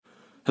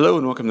Hello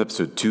and welcome to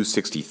episode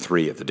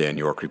 263 of the Dan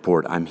York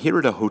Report. I'm here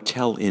at a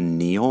hotel in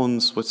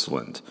Nyon,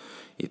 Switzerland.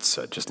 It's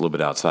just a little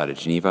bit outside of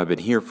Geneva. I've been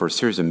here for a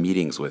series of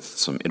meetings with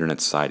some Internet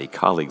Society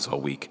colleagues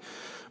all week.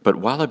 But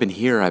while I've been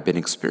here, I've been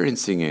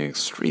experiencing an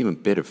extreme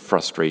bit of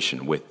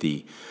frustration with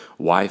the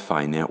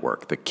Wi-Fi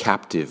network, the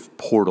captive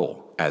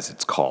portal, as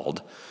it's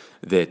called,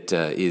 that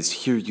is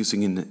here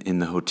using in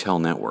the hotel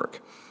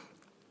network.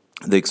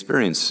 The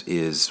experience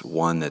is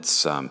one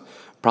that's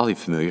probably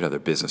familiar to other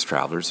business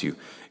travelers. You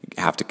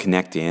have to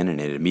connect in,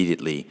 and it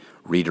immediately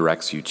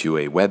redirects you to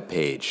a web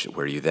page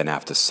where you then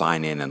have to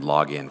sign in and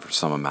log in for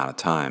some amount of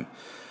time.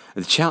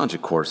 The challenge,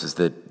 of course, is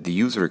that the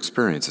user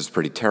experience is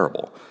pretty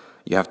terrible.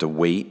 You have to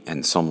wait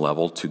at some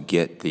level to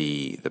get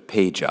the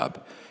page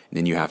up, and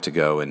then you have to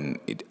go and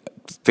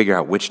figure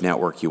out which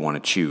network you want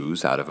to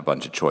choose out of a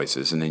bunch of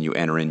choices, and then you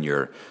enter in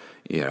your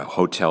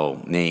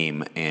hotel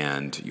name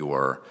and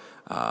your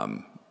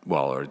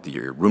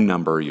your room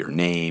number, your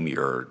name,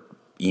 your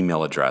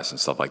email address, and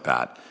stuff like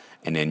that.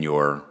 And then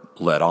you're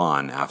let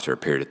on after a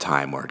period of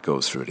time where it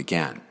goes through it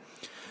again.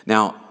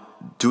 Now,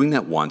 doing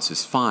that once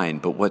is fine,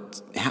 but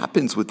what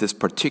happens with this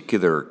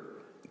particular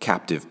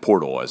captive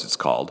portal, as it's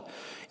called,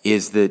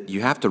 is that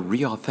you have to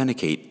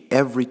re-authenticate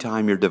every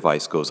time your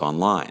device goes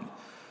online.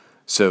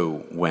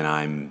 So when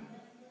I'm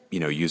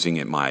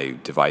using my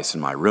device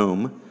in my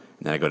room, and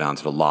then I go down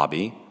to the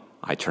lobby,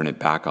 I turn it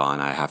back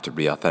on, I have to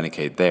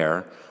re-authenticate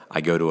there. I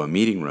go to a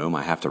meeting room,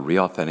 I have to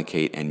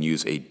re-authenticate and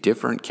use a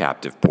different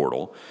captive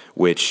portal,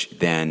 which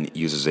then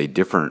uses a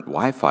different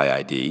Wi-Fi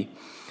ID,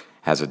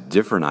 has a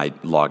different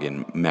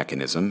login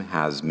mechanism,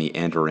 has me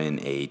enter in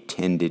a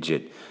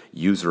 10-digit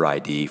user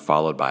ID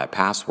followed by a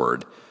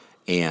password,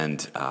 and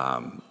do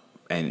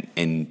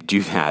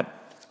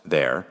that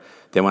there.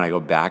 Then when I go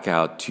back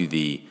out to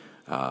the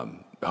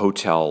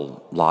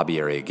hotel lobby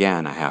area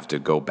again, I have to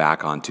go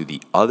back onto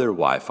the other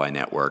Wi-Fi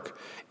network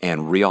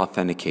and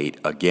re-authenticate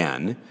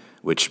again,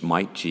 which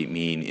might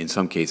mean, in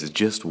some cases,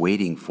 just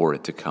waiting for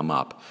it to come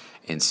up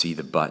and see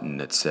the button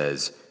that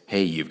says,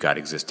 hey, you've got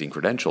existing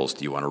credentials,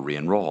 do you want to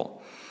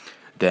re-enroll?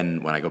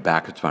 Then when I go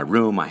back into my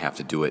room, I have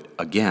to do it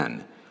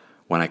again.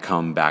 When I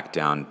come back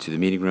down to the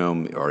meeting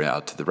room or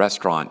out to the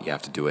restaurant, you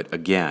have to do it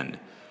again.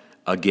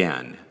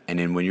 And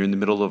then when you're in the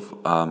middle of,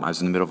 I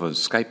was in the middle of a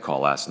Skype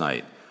call last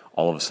night,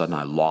 all of a sudden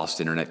I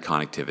lost internet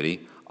connectivity.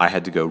 I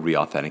had to go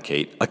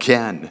re-authenticate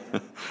again.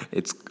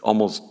 It's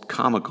almost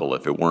comical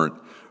if it weren't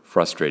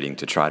frustrating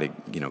to try to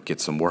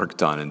get some work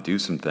done and do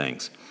some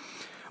things.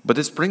 But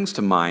this brings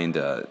to mind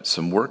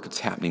some work that's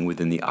happening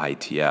within the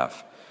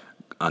IETF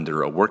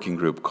under a working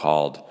group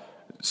called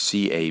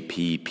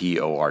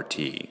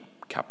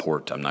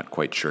CAPPORT. I'm not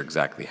quite sure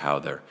exactly how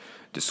they're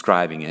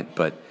describing it,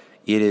 but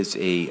it is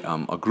a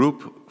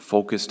group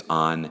focused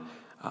on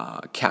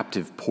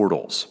captive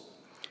portals.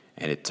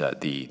 And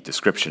the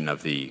description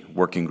of the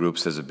working group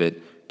says a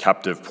bit,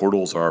 captive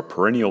portals are a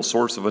perennial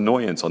source of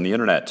annoyance on the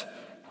internet.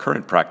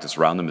 Current practice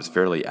around them is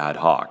fairly ad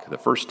hoc. The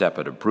first step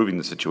at improving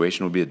the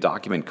situation would be to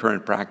document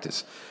current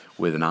practice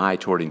with an eye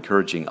toward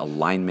encouraging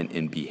alignment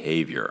in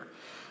behavior.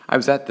 I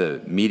was at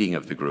the meeting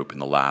of the group in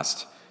the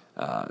last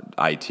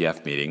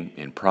IETF meeting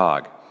in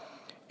Prague,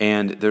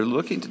 and they're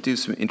looking to do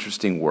some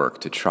interesting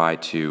work to try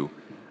to,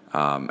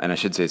 and I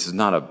should say this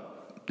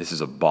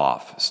is a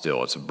BOF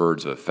still, it's a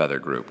birds of a feather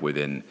group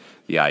within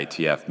the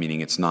IETF,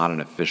 meaning it's not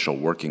an official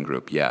working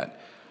group yet.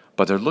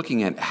 But they're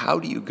looking at how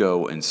do you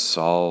go and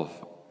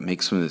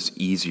make some of this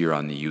easier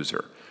on the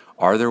user?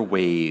 Are there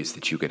ways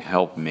that you can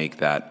help make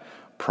that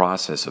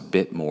process a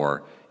bit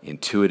more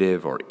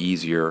intuitive or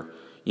easier?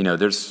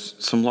 There's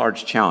some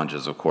large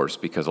challenges, of course,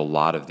 because a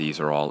lot of these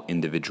are all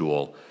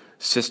individual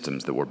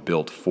systems that were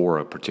built for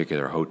a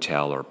particular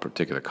hotel or a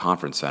particular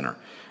conference center.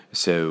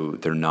 So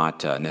they're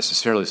not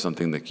necessarily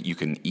something that you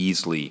can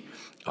easily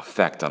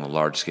affect on a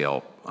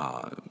large-scale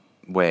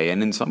way.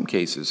 And in some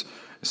cases,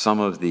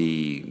 some of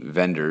the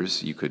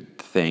vendors you could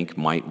think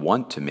might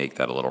want to make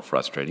that a little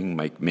frustrating,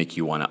 might make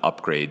you want to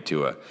upgrade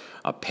to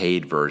a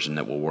paid version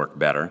that will work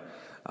better,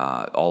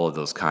 all of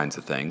those kinds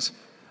of things.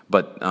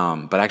 But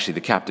actually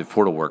the captive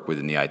portal work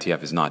within the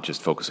IETF is not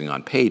just focusing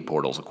on paid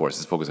portals, of course,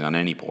 it's focusing on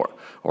any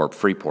or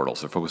free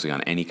portals. They're focusing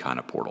on any kind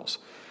of portals.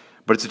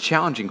 But it's a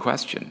challenging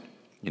question.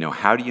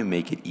 How do you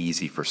make it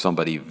easy for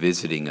somebody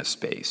visiting a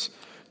space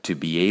to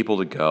be able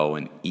to go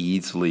and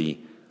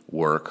easily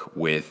work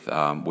with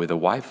a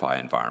Wi-Fi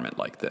environment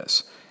like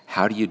this?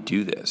 How do you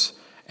do this?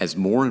 As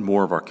more and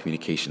more of our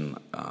communication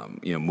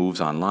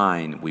moves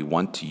online, we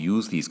want to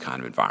use these kind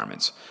of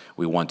environments.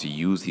 We want to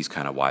use these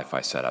kind of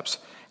Wi-Fi setups.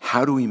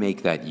 How do we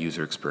make that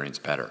user experience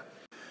better?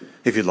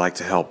 If you'd like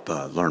to help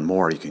learn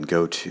more, you can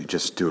go to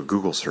just do a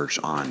Google search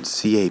on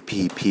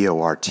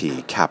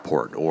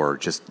CAPPORT, or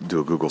just do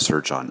a Google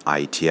search on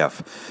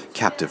IETF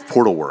captive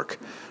portal work.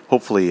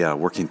 Hopefully,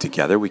 working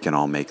together, we can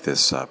all make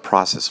this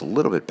process a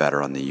little bit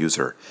better on the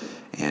user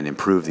and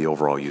improve the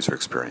overall user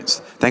experience.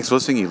 Thanks for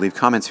listening. You leave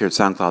comments here at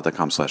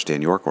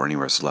soundcloud.com/Dan York or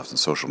anywhere else left in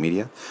social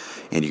media.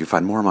 And you can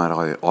find more of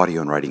my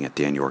audio and writing at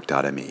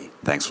danyork.me.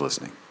 Thanks for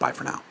listening. Bye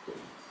for now.